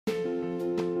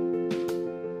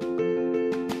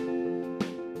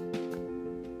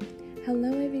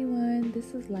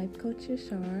this is Life Coach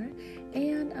Yashar,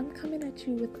 and I'm coming at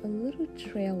you with a little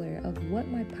trailer of what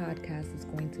my podcast is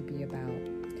going to be about.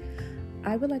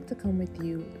 I would like to come with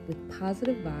you with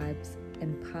positive vibes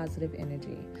and positive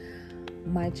energy.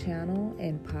 My channel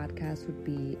and podcast would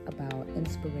be about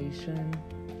inspiration,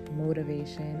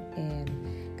 motivation,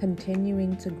 and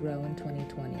continuing to grow in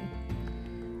 2020.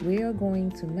 We are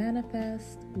going to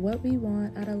manifest what we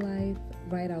want out of life,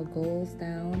 write our goals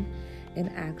down, and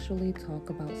actually talk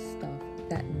about stuff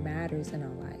that matters in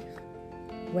our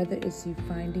life. Whether it's you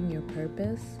finding your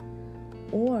purpose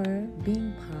or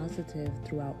being positive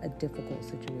throughout a difficult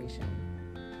situation.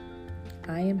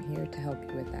 I am here to help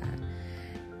you with that.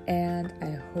 And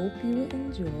I hope you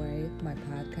enjoy my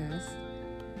podcast.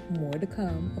 More to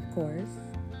come, of course.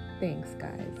 Thanks,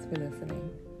 guys, for listening.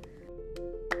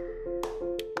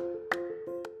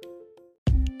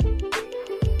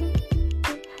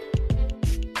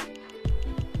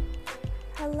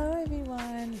 Hello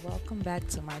everyone, welcome back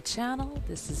to my channel.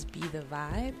 This is Be The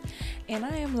Vibe, and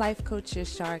I am Life Coach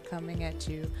Yashar coming at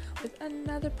you with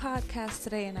another podcast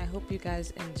today, and I hope you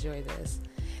guys enjoy this.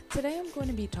 Today I'm going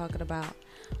to be talking about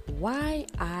why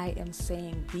I am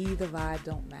saying be the vibe,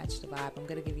 don't match the vibe. I'm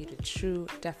going to give you the true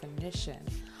definition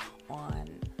on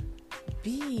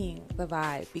being the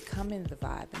vibe, becoming the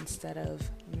vibe instead of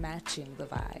matching the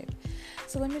vibe.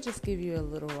 So let me just give you a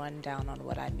little rundown on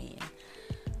what I mean.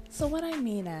 So what I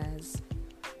mean is,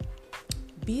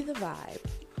 be the vibe.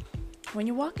 When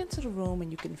you walk into the room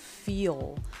and you can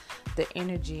feel the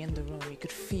energy in the room, you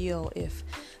could feel if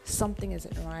something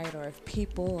isn't right, or if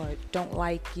people don't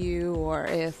like you, or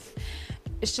if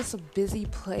it's just a busy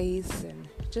place and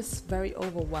just very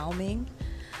overwhelming.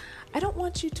 I don't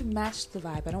want you to match the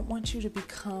vibe. I don't want you to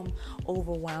become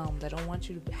overwhelmed. I don't want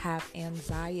you to have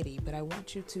anxiety, but I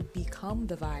want you to become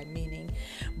the vibe, meaning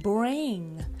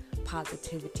bring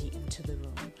positivity into the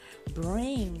room.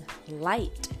 Bring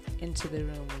light into the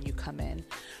room when you come in.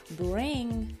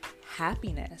 Bring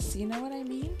happiness. You know what I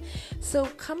mean? So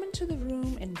come into the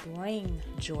room and bring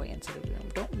joy into the room.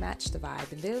 Don't match the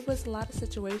vibe. And there was a lot of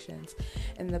situations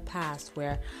in the past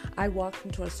where I walked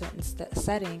into a certain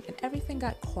setting and everything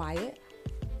got quiet.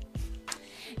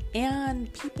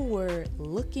 And people were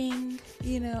looking,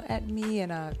 at me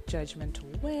in a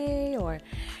judgmental way, or,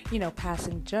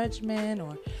 passing judgment,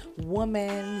 or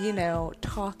women,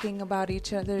 talking about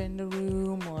each other in the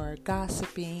room, or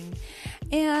gossiping.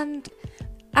 And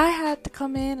I had to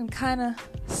come in and kind of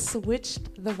switch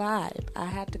the vibe. I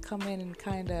had to come in and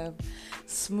kind of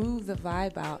smooth the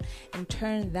vibe out and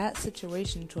turn that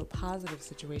situation into a positive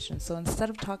situation. So instead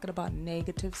of talking about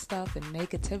negative stuff and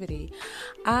negativity,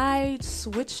 I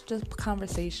switched the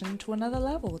conversation to another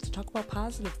level to talk about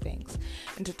positive things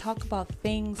and to talk about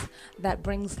things that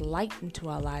brings light into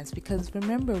our lives. Because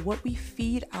remember, what we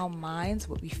feed our minds,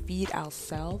 what we feed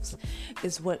ourselves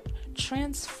is what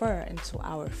transfer into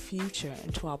our future,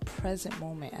 into our present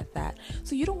moment at that.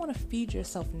 So you don't want to feed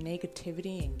yourself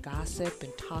negativity and gossip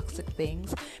and toxic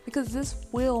things, because this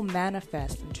will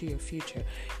manifest into your future.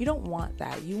 You don't want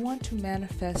that. You want to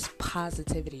manifest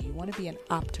positivity. You want to be an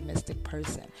optimistic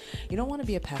person. You don't want to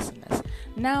be a pessimist.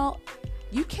 Now,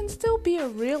 you can still be a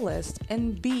realist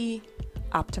and be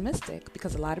optimistic,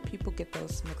 because a lot of people get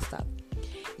those mixed up.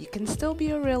 You can still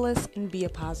be a realist and be a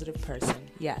positive person,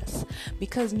 yes.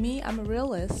 Because me, I'm a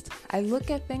realist. I look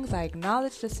at things, I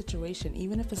acknowledge the situation,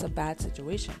 even if it's a bad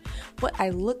situation. But I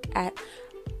look at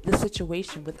the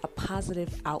situation with a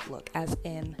positive outlook, as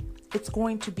in, it's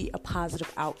going to be a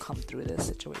positive outcome through this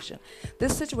situation.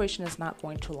 This situation is not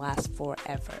going to last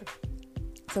forever.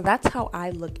 So that's how I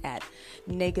look at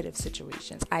negative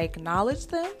situations. I acknowledge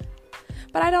them,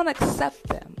 but I don't accept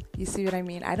them. You see what I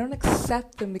mean? I don't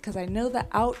accept them because I know the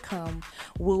outcome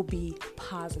will be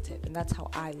positive, and that's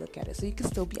how I look at it. So you can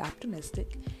still be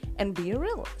optimistic and be a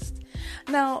realist.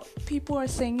 Now, people are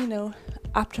saying,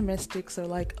 optimistics are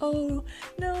like, oh,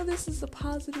 no, this is a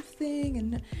positive thing.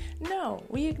 And no,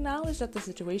 we acknowledge that the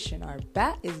situation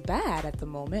is bad at the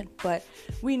moment, but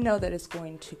we know that it's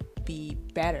going to be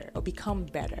better or become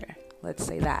better. Let's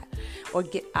say that, or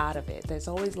get out of it. There's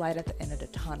always light at the end of the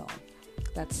tunnel.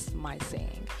 That's my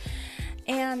saying.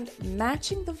 And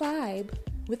matching the vibe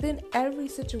within every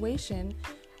situation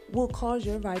will cause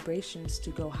your vibrations to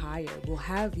go higher, will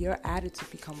have your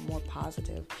attitude become more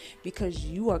positive, because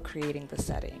you are creating the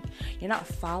setting. You're not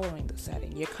following the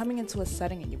setting. You're coming into a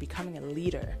setting and you're becoming a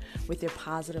leader with your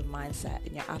positive mindset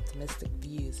and your optimistic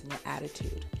views and your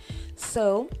attitude.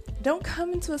 So don't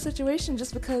come into a situation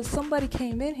just because somebody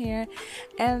came in here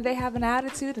and they have an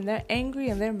attitude and they're angry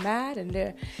and they're mad and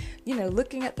they're,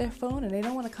 looking at their phone and they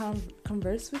don't want to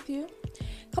converse with you.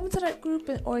 Come into that group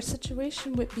or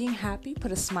situation with being happy,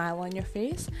 put a smile on your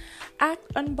face,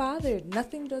 act unbothered.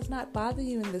 Nothing does not bother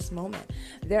you in this moment.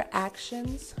 Their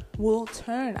actions will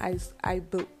turn,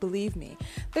 believe me.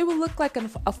 They will look like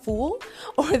a fool,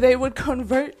 or they would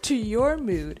convert to your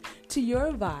mood, to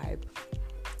your vibe.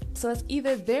 So it's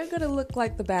either they're going to look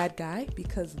like the bad guy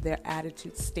because their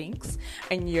attitude stinks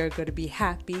and you're going to be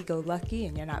happy-go-lucky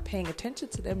and you're not paying attention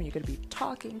to them and you're going to be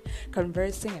talking,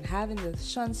 conversing, and having the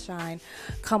sunshine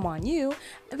come on you.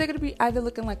 And they're going to be either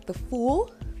looking like the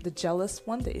fool, the jealous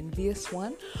one, the envious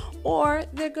one, or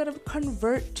they're going to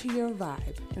convert to your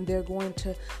vibe and they're going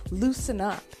to loosen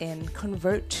up and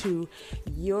convert to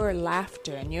your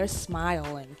laughter and your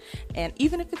smile. And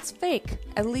even if it's fake,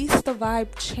 at least the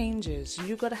vibe changes.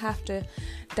 You're going to have to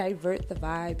divert the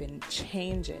vibe and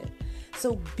change it.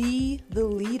 So be the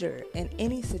leader in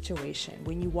any situation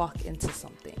when you walk into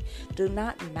something. Do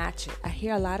not match it. I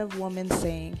hear a lot of women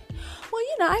saying, well,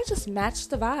 I just match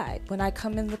the vibe. When I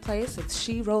come in the place, if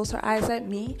she rolls her eyes at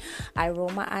me, I roll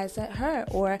my eyes at her.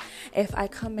 Or if I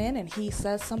come in and he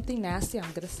says something nasty, I'm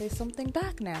going to say something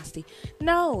back nasty.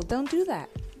 No, don't do that.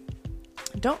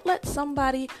 Don't let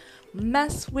somebody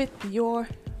mess with your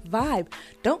vibe.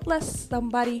 Don't let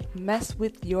somebody mess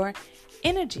with your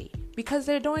energy, because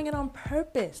they're doing it on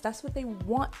purpose. That's what they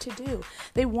want to do.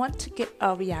 They want to get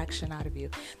a reaction out of you.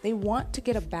 They want to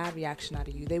get a bad reaction out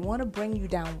of you. They want to bring you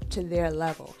down to their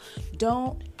level.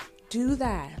 Don't do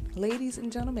that. Ladies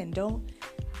and gentlemen, don't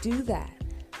do that.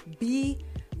 Be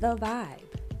the vibe.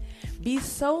 Be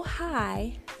so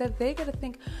high that they're going to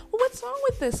think, well, what's wrong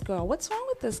with this girl? What's wrong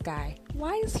with this guy?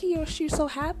 Why is he or she so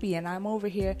happy and I'm over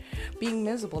here being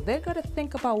miserable? They're going to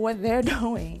think about what they're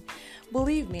doing.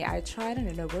 Believe me, I tried it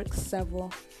and it worked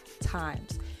several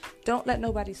times. Don't let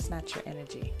nobody snatch your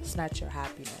energy, snatch your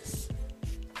happiness,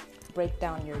 break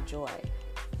down your joy.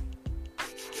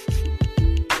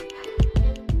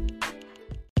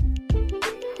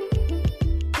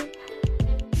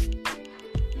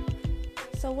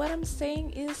 So what I'm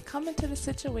saying is, come into the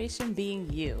situation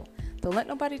being you. Don't let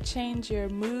nobody change your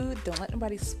mood. Don't let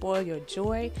nobody spoil your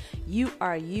joy. You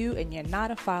are you, and you're not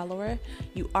a follower.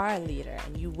 You are a leader,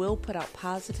 and you will put out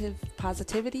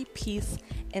positivity, peace,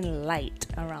 and light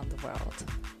around the world.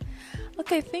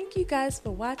 Okay, thank you guys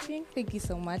for watching. Thank you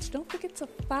so much. Don't forget to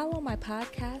follow my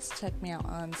podcast. Check me out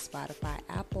on Spotify,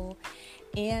 Apple,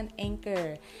 and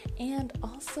Anchor. And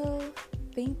also,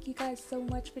 thank you guys so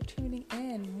much for tuning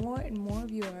in. More and more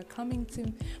of you are coming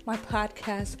to my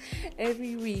podcast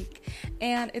every week.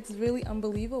 And it's really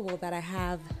unbelievable that I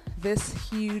have this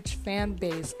huge fan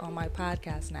base on my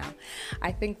podcast now.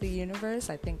 I thank the universe.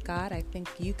 I thank God. I thank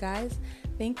you guys.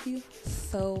 Thank you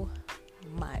so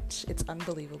much. It's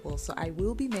unbelievable. So I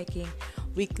will be making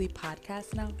weekly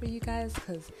podcasts now for you guys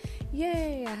because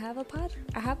yay, I have a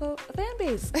fan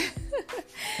base.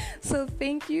 So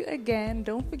thank you again.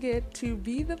 Don't forget to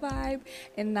be the vibe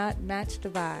and not match the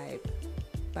vibe.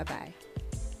 Bye-bye.